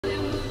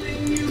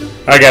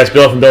Alright guys,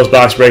 Bill from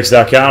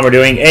BillsBoxBreaks.com. We're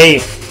doing a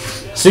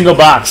single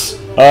box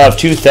of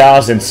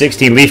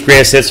 2016 Leaf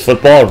Greatest Hits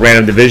Football of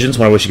random divisions.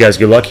 Want to wish you guys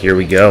good luck. Here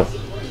we go.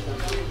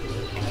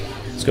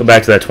 Let's go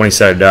back to that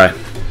 20-sided die.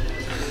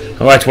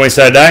 Alright,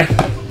 20-sided die.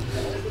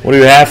 What do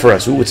you have for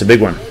us? Ooh, it's a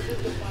big one.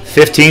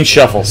 15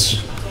 shuffles.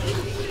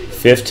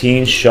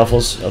 15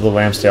 shuffles of the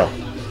Lamb's Tail.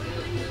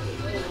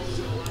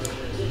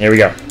 Here we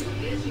go.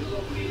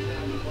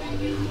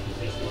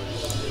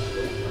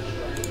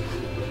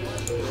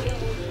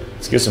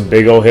 Let's get some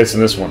big old hits in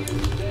this one.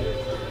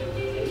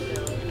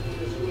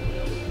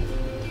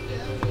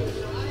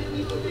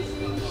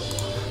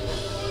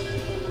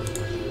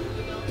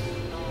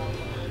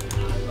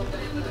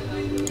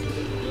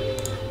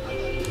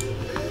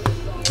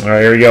 All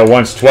right, here we go.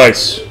 Once,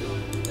 twice.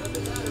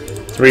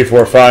 3,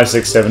 4, 5,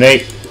 6, 7,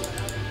 8,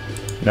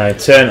 9,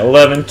 10,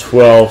 11,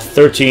 12,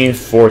 13,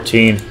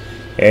 14,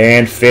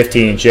 and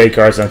 15. J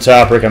cards on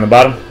top, Rick on the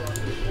bottom.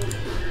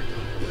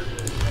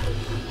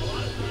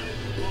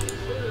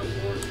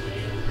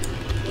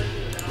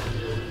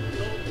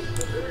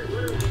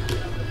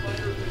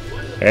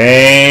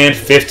 And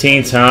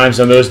 15 times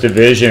on those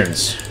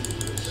divisions.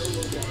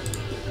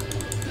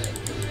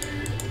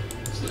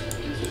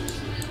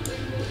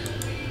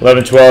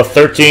 $11, $12,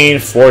 $13,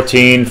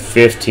 $14,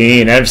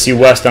 $15. NFC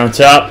West on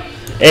top,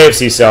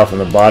 AFC South on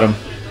the bottom.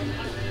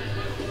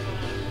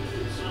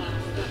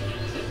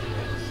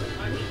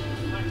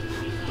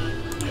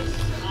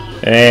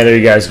 And there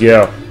you guys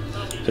go.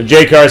 So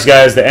J cards,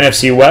 guys, the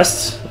NFC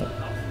West.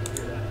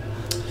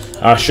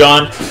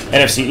 Sean,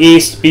 NFC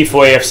East.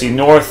 B-Foy, AFC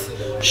North.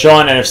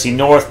 Sean, NFC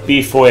North.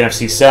 B-Foy,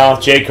 NFC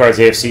South. J cards,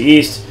 AFC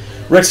East.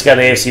 Rick's got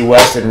the AFC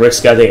West, and Rick's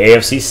got the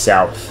AFC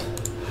South.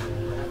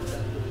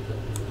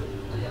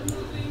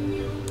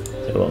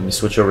 So let me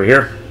switch over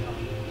here.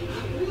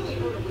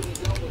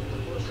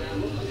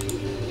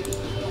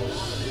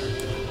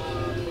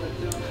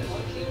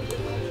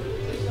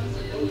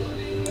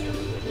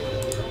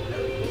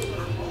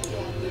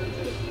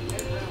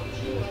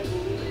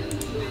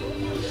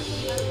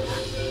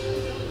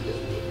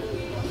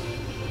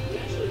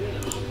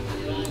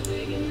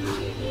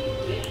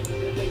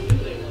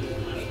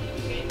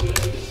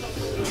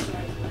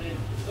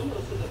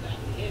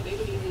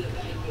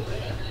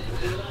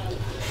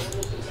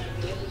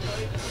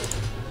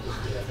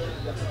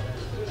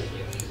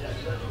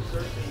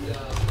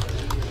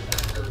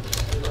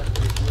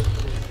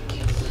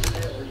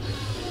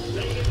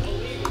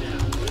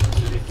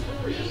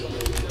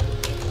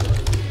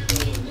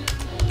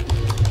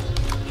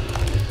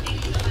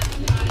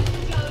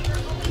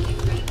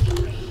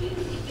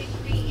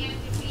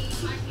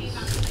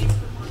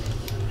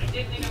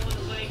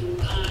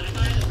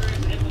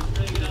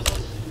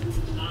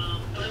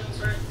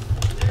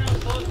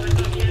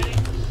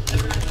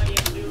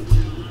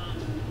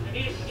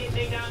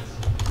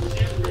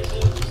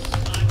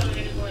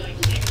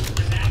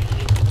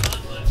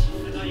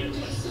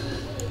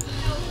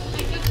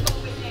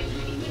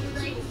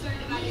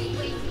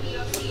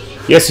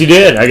 Yes, you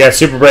did. I got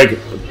Superpack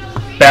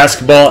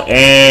Basketball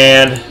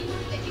and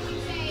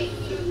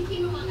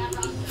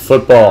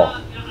football.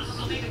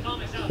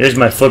 Here's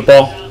my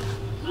football.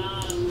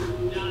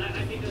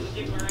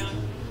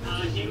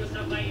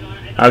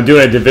 I'm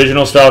doing a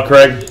divisional style,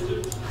 Craig.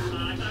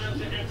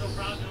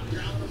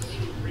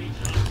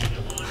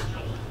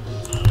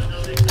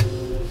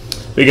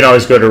 We can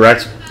always go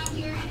direct.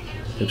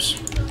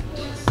 Oops.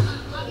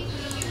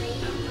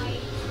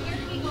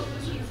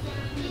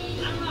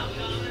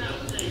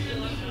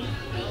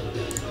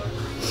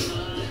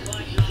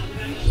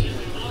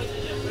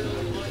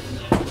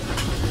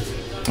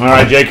 All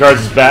right, J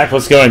Cards is back.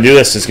 Let's go and do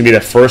this. It's going to be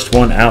the first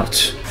one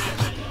out.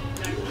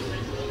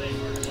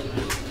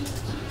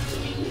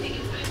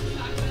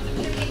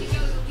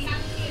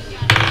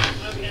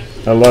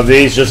 I love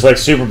these, just like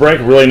Super Break.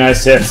 Really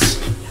nice hits.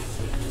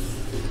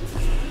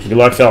 Good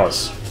luck,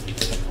 fellas.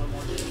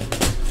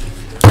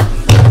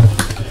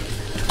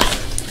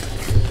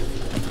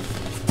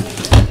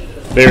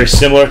 Very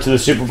similar to the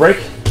Super Break.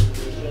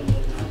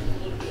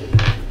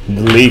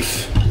 The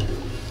Leaf.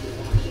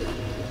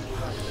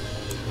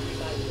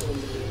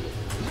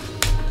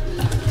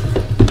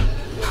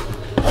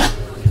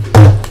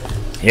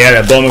 Yeah,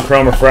 that Bowman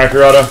Chrome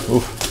Refractor auto.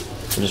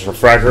 Oof. Just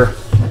refractor.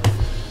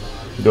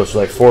 It goes for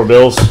like 4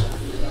 bills.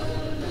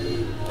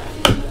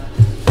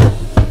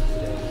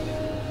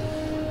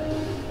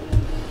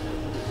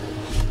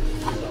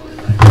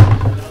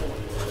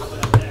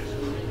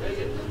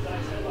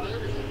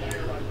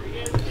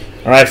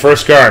 Alright,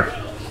 first card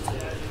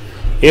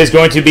is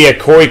going to be a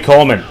Corey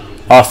Coleman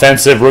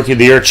Offensive Rookie of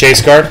the Year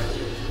chase card.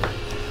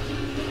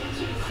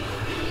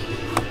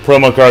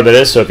 Promo card that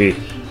is, so if he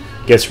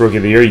gets Rookie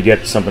of the Year, you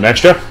get something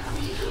extra.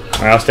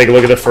 Alright, let's take a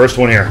look at the first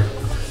one here.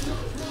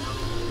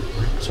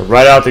 So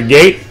right out the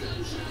gate,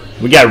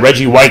 we got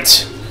Reggie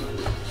White.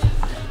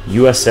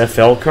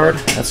 USFL card.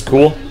 That's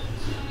cool.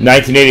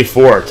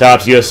 1984,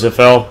 Topps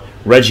USFL,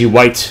 Reggie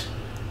White.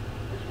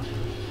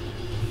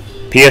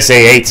 PSA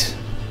 8.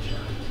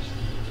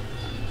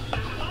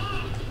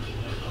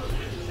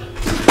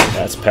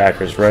 That's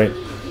Packers, right?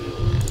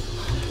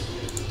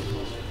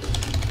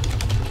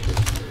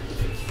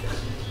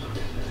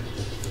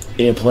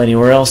 Didn't play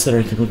anywhere else that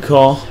I can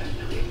recall.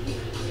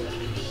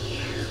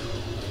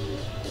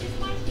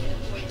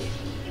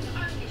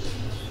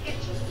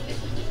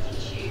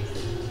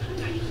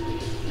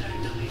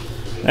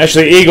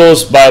 Actually,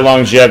 Eagles by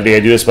longevity. I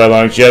do this by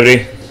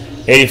longevity.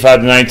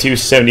 85 to 92,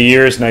 70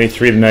 years.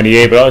 93 to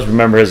 98, but I always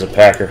remember as a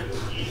Packer.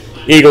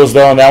 Eagles,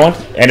 though, on that one.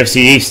 NFC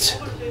East.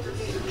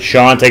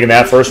 Sean taking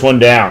that first one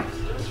down.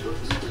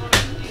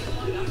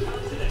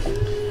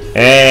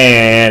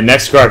 And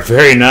next card,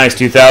 very nice.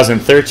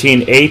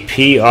 2013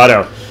 AP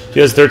Auto.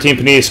 2013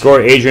 Panini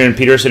Score, Adrian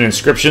Peterson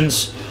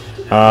Inscriptions.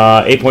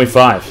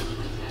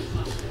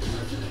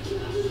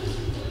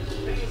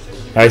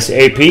 8.5. Nice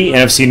AP,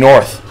 NFC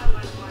North.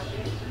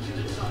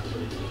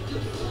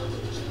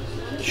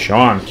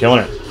 Sean,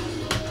 killing it.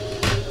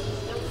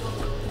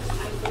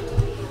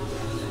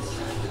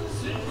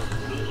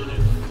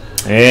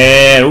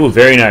 And, ooh,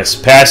 very nice.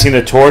 Passing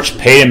the torch,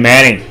 Peyton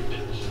Manning.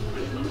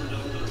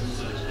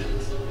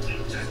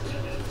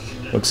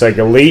 Looks like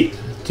Elite.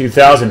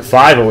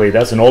 2005 Elite.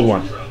 That's an old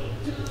one.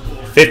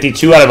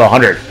 52 out of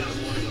 100.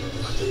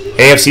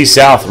 AFC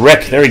South.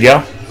 Rick, there we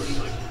go.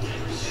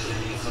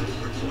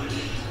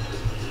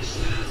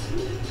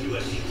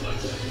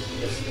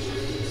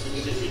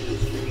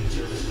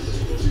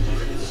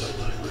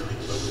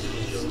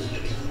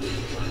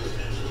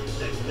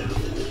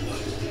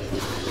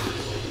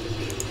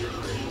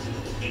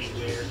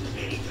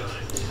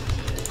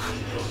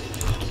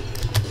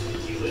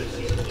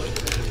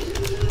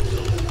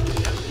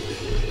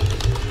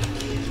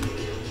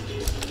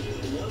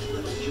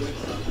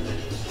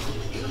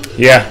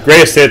 Yeah,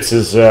 greatest hits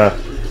is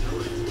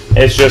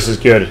it's just as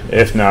good,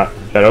 if not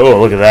better. Oh,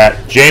 look at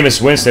that.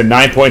 Jameis Winston,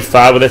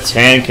 9.5 with a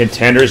 10.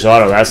 Contenders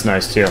auto. That's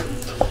nice, too.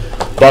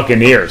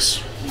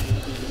 Buccaneers.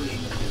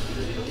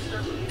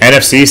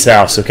 NFC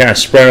South, so kind of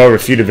spread over a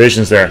few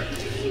divisions there.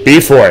 B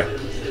for it.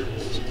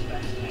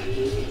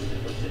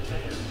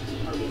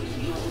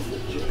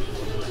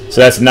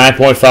 So that's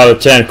 9.5 out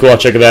of 10. Cool, I'll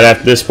check that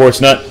after this,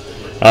 Sports Nut.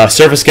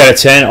 Surface got a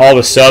 10. All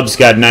the subs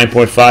got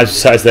 9.5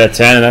 besides that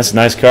 10, and that's a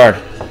nice card.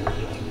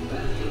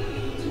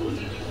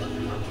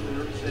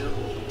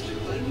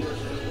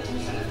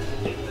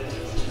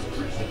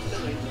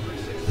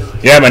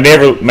 Yeah, my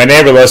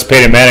neighbor loves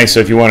Peyton Manning, so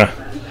if you want to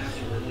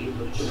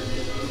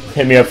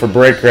hit me up for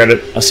break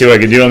credit, I'll see what I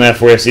can do on that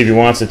for you, see if he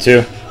wants it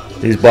too.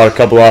 He's bought a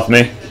couple off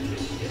me.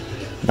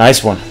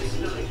 Nice one.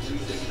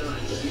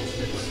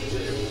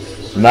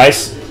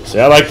 Nice. See,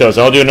 I like those.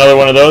 I'll do another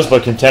one of those,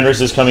 but Contenders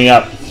is coming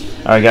up.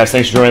 All right, guys,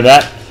 thanks for joining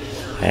that,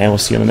 and we'll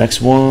see you on the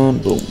next one.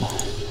 Boom.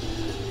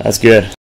 That's good.